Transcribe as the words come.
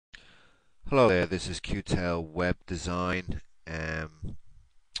Hello there, this is Qtellwebdesign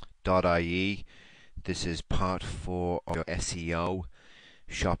 .ie. This is part 4 of your SEO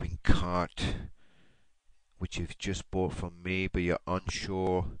shopping cart, which you've just bought from me, but you're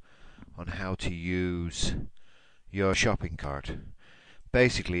unsure on how to use your shopping cart.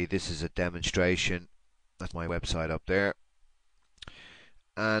 Basically, this is a demonstration. That's my website up there,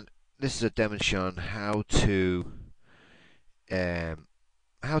 and this is a demonstration on how to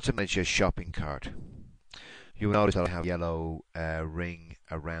manage your shopping cart. You'll notice that I have a yellow ring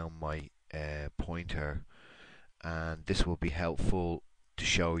around my pointer, and this will be helpful to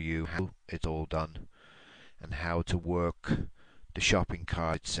show you how it's all done and how to work the shopping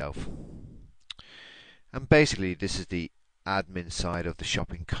cart itself. And basically this is the admin side of the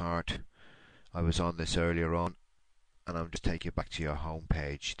shopping cart. I was on this earlier on, and I'm just taking you back to your home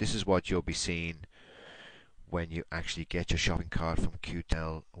page. This is what you'll be seeing when you actually get your shopping cart from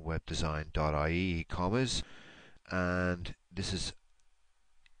Qtellwebdesign.ie e-commerce, and this is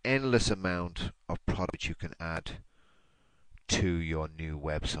endless amount of product you can add to your new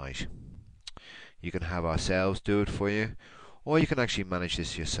website. You can have ourselves do it for you, or you can actually manage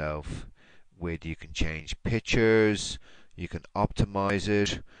this yourself. You can change pictures, you can optimize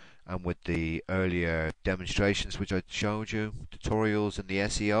it, and with the earlier demonstrations which I showed you, tutorials in the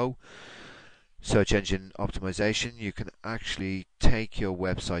SEO, search engine optimization, you can actually take your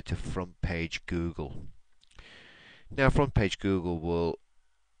website to front page Google. Now, front page Google will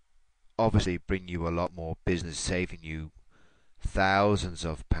obviously bring you a lot more business, saving you thousands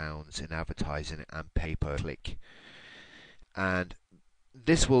of pounds in advertising and pay per click. And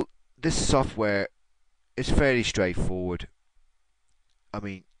this software is fairly straightforward. I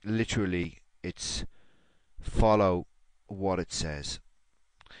mean, literally, it's follow what it says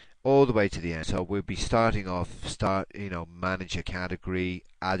all the way to the end. So we'll be starting off, manage a category,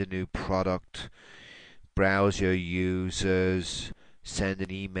 add a new product, browse your users, send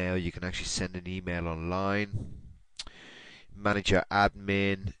an email. You can actually send an email online, manage your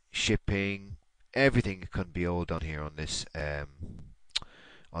admin, shipping, everything can be all done here on this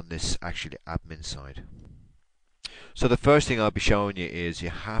actually admin side. So the first thing I'll be showing you is you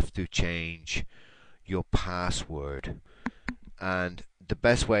have to change your password, and the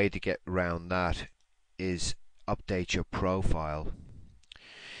best way to get around that is update your profile.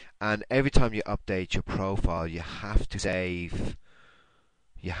 And every time you update your profile, you have to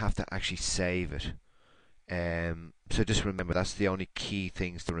actually save it. So just remember, that's the only key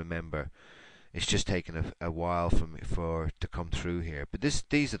things to remember. It's just taken a while for it to come through here, but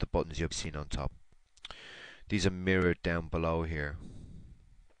these are the buttons you've seen on top. These are mirrored down below here.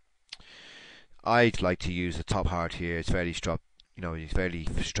 I'd like to use the top part here. It's fairly it's fairly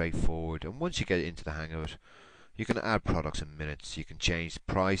straightforward, and once you get into the hang of it, you can add products in minutes. You can change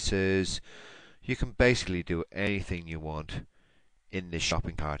prices. You can basically do anything you want in this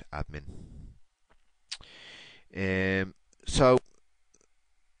shopping cart admin. So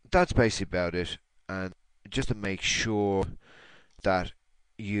that's basically about it, and just to make sure that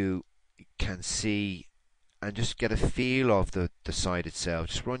you can see and just get a feel of the site itself,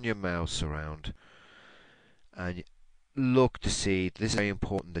 just run your mouse around and look to see. This is very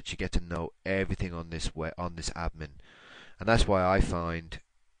important that you get to know everything on this admin, and that's why I find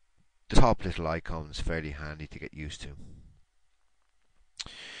the top little icons fairly handy to get used to.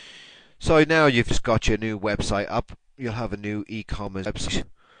 So now you've just got your new website up. You'll have a new e-commerce website,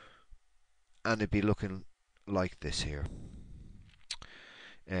 and it'd be looking like this here.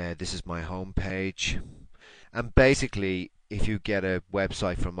 This is my home page, and basically if you get a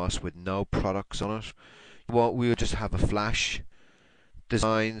website from us with no products on it, we'll just have a flash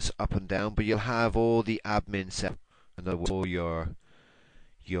designs up and down, but you'll have all the admin set, and all your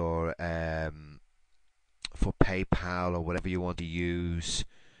for PayPal or whatever you want to use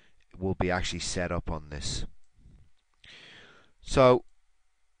will be actually set up on this. So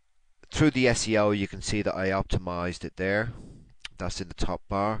through the SEO, you can see that I optimized it there. That's in the top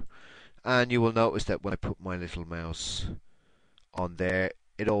bar, and you will notice that when I put my little mouse on there,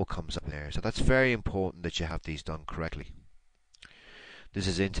 it all comes up there. So that's very important that you have these done correctly. This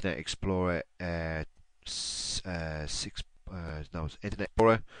is Internet Explorer Internet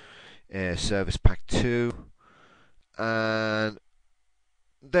Explorer Service Pack 2, and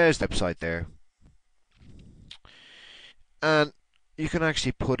there's the website there. And you can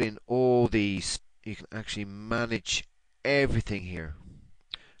actually put in all these. You can actually manage everything here,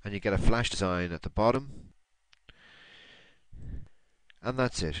 and you get a flash design at the bottom, and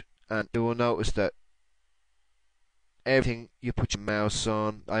that's it. And you will notice that everything you put your mouse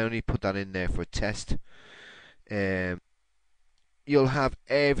on, I only put that in there for a test. you'll have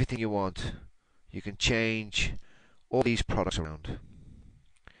everything you want. You can change all these products around.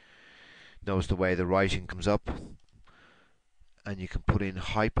 Notice the way the writing comes up, and you can put in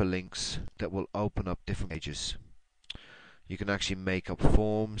hyperlinks that will open up different pages. You can actually make up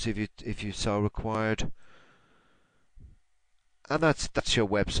forms if you so required, and that's your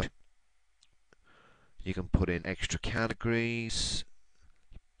website. You can put in extra categories,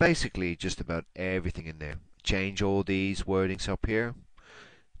 basically just about everything in there. Change all these wordings up here,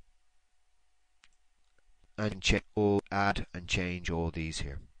 and add and change all these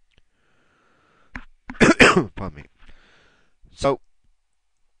here. Pardon me. So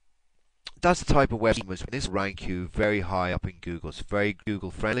that's the type of website. This will rank you very high up in Google. It's very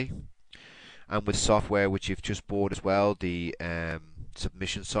Google friendly, and with software which you've just bought as well, the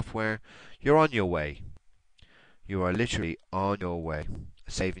submission software, you're on your way. You are literally on your way,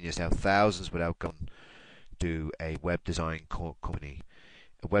 saving yourself thousands without going to a web design company.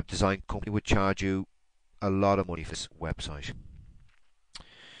 A web design company would charge you a lot of money for this website.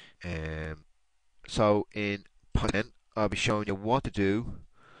 So in Part 10, I'll be showing you what to do,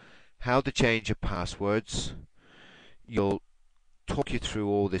 how to change your passwords. You'll talk you through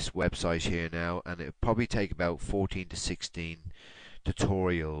all this website here now, and it'll probably take about 14 to 16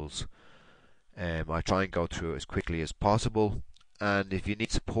 tutorials. I try and go through it as quickly as possible, and if you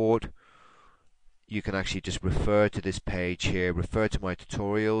need support, you can actually just refer to this page here, refer to my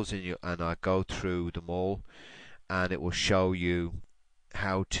tutorials, and I go through them all, and it will show you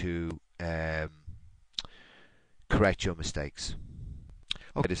how to correct your mistakes.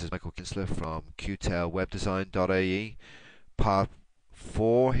 Okay, this is Michael Kinsler from Qtellwebdesign.ie, part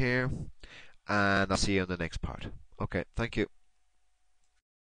 4 here, and I'll see you on the next part. Okay, thank you.